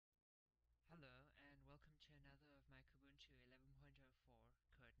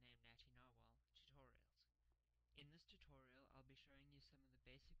In this tutorial, I'll be showing you some of the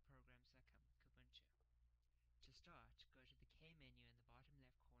basic programs that come with Kubuntu. To start, go to the K menu in the bottom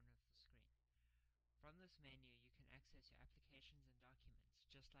left corner of the screen. From this menu, you can access your applications and documents,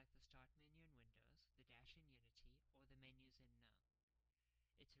 just like the Start menu in Windows, the dash in Unity, or the menus in GNOME.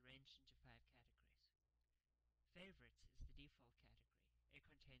 It's arranged into 5 categories. Favorites is the default category. It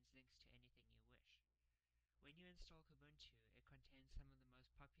contains links to anything you wish. When you install Kubuntu, it contains some of the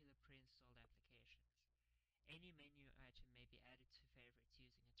most popular pre-installed applications. Any menu item may be added to favorites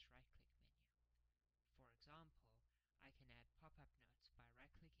using its right-click menu. For example, I can add pop-up notes by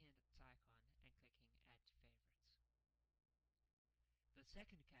right-clicking its icon and clicking Add to Favorites. The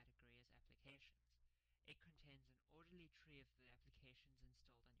second category is Applications. It contains an orderly tree of the applications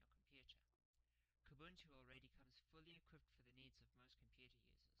installed on your computer. Kubuntu already comes fully equipped for the needs of most computer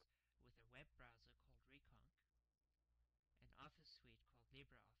users, with a web browser called Reconc, an Office suite called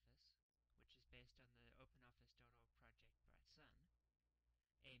LibreOffice, which is based on the OpenOffice.org project Bright Sun,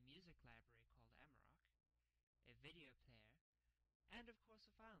 a music library called Amarok, a video player, and of course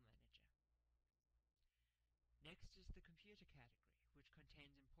a file manager. Next is the computer category, which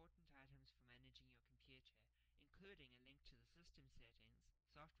contains important items for managing your computer, including a link to the system settings,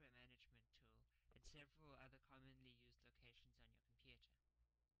 software management tool, and several other commonly used locations on your computer.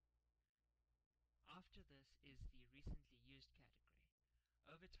 After this is the recently used category.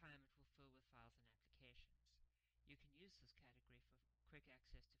 Over time it will fill with files and applications. You can use this category for quick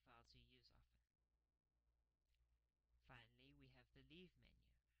access to files you use often. Finally, we have the Leave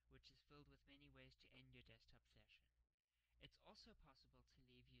menu, which is filled with many ways to end your desktop session. It's also possible to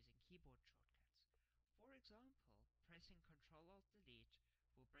leave using keyboard shortcuts. For example, pressing Ctrl-Alt-Delete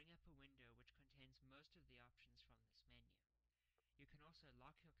will bring up a window which contains most of the options from this menu. You can also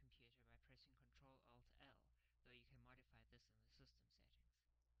lock your computer by pressing Ctrl-Alt-L, though you can modify this in the system settings.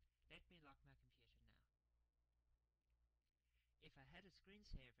 Let me lock my computer now. If I had a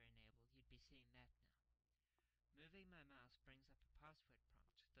screensaver enabled, you'd be seeing that now. Moving my mouse brings up a password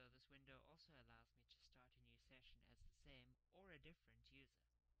prompt, though this window also allows me to start a new session as the same or a different user.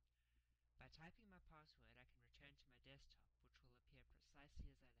 By typing my password, I can return to my desktop, which will appear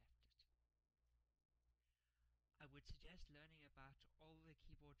precisely as I left it. I would suggest learning about all the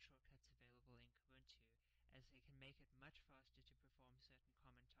keyboard shortcuts available in Kubuntu, as they can make it much faster to perform certain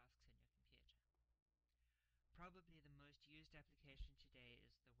common tasks in your computer. Probably the most used application today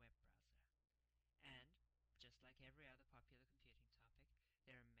is the web browser. And, just like every other popular computing topic,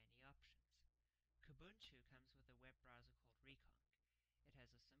 there are many options. Kubuntu comes with a web browser called Reconc. It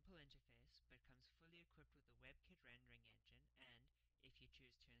has a simple interface, but comes fully equipped with a WebKit rendering engine and, if you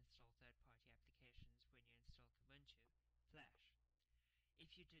choose to install third-party applications when you install Kubuntu, Flash.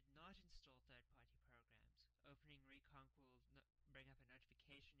 If you did not install third-party programs, opening Reconc will bring up a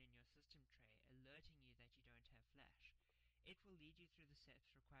notification in your system tray alerting you that you don't have Flash. It will lead you through the steps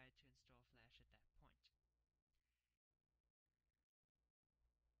required to install Flash at that point.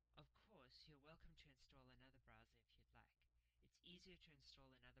 Of course, you're welcome to install another browser if you'd like. It's easier to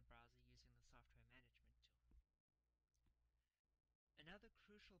install another browser using the software management tool. Another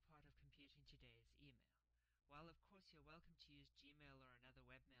crucial part of computing today is email. While of course you're welcome to use Gmail or another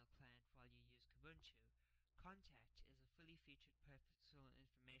webmail client while you use Kubuntu, Contact is a fully featured personal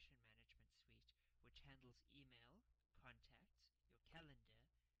information management suite which handles email, contacts, your calendar,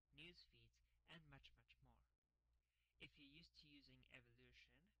 news feeds, and much, much more. If you're used to using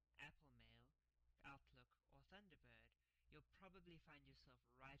Evolution, Apple Mail, Outlook, or Thunderbird, you'll probably find yourself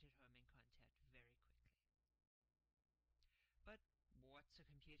right at home in Contact very quickly. But what's a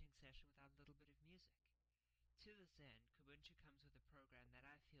computing session without a little bit of music? To this end, Kubuntu comes with a program that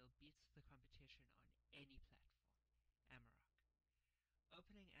I feel beats the competition on any platform, Amarok.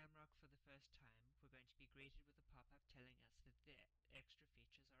 Opening Amarok for the first time, we're going to be greeted with a pop-up telling us that the extra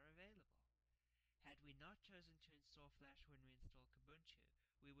features are available. Had we not chosen to install Flash when we installed Kubuntu,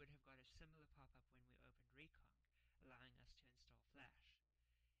 we would have got a similar pop-up when we opened Reconc, allowing us to install Flash.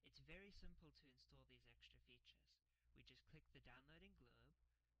 It's very simple to install these extra features. We just click the downloading globe,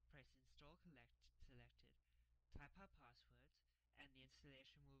 press Install selected, type our passwords, and the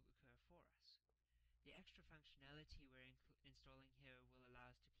installation will occur for us. The extra functionality we're installing here will allow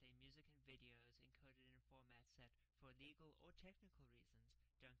us to play music and videos encoded in formats that, for legal or technical reasons,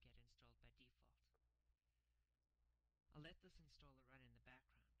 don't get installed by default. I'll let this installer run in the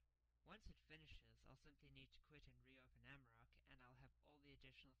background. Once it finishes, I'll simply need to quit and reopen Amarok, and I'll have all the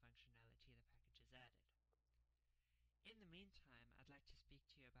additional functionality the package has added. In the meantime, I'd like to speak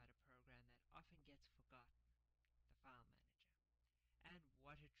to you about a program that often gets forgotten, the File Manager, and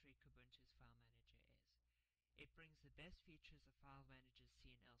what a treat Kubuntu's File Manager is. It brings the best features of file managers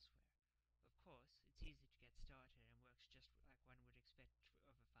seen elsewhere. Of course, it's easy to get started and works just like one would expect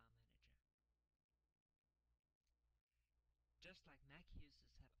of a file manager. Just like Mac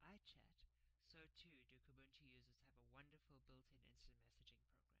users have iChat, so too do Kubuntu users have a wonderful built-in instant messaging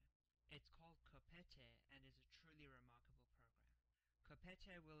program. It's called Kopete and is a truly remarkable program.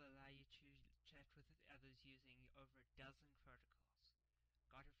 Kopete will allow you to chat with others using over a dozen protocols.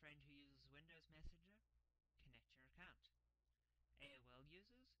 Got a friend who uses Windows Messenger? Connect your account. AOL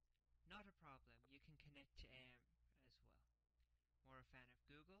users? Not a problem, you can connect to AM as well. More a fan of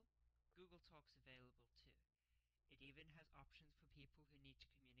Google? Google Talk's available too. It even has options for people who need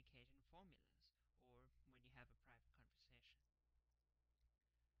to communicate in formulas, or when you have a private conversation.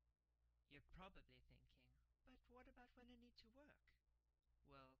 You're probably thinking, but what about when I need to work?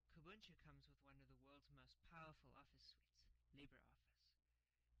 Well, Kubuntu comes with one of the world's most powerful office suites, LibreOffice.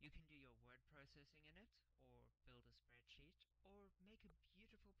 You can do your word processing in it, or build a spreadsheet, or make a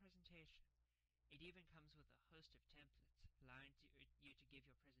beautiful presentation. It even comes with a host of templates, allowing you to give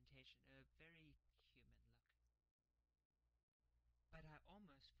your presentation a very human look. But I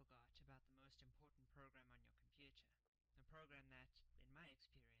almost forgot about the most important program on your computer, a program that, in my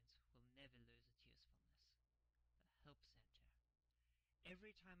experience, will never lose its usefulness: the Help Center.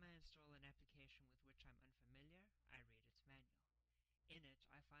 Every time I install an application with which I'm unfamiliar, I read its manual. In it,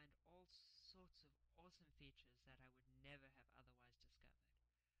 I find all sorts of awesome features that I would never have otherwise discovered.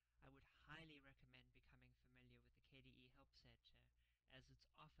 I would highly recommend becoming familiar with the KDE Help Center, as it's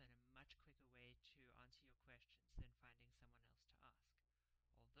often a much quicker way to answer your questions than finding someone else to ask.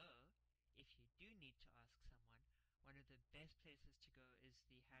 Although, if you do need to ask someone, one of the best places to go is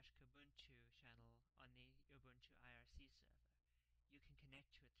the #Kubuntu channel on the Ubuntu IRC server. You can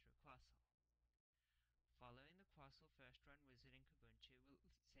connect to it through Quasol. Following the Quasol first run wizard in Kubuntu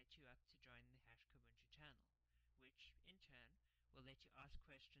will set you up to join the #Kubuntu channel, which, in turn, will let you ask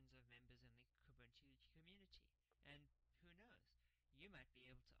questions of members in the Kubuntu community. And who knows, you might be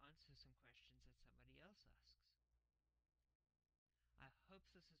able to answer some questions that somebody else asks. I hope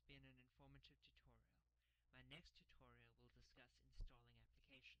this has been an informative tutorial. My next tutorial will discuss installing applications.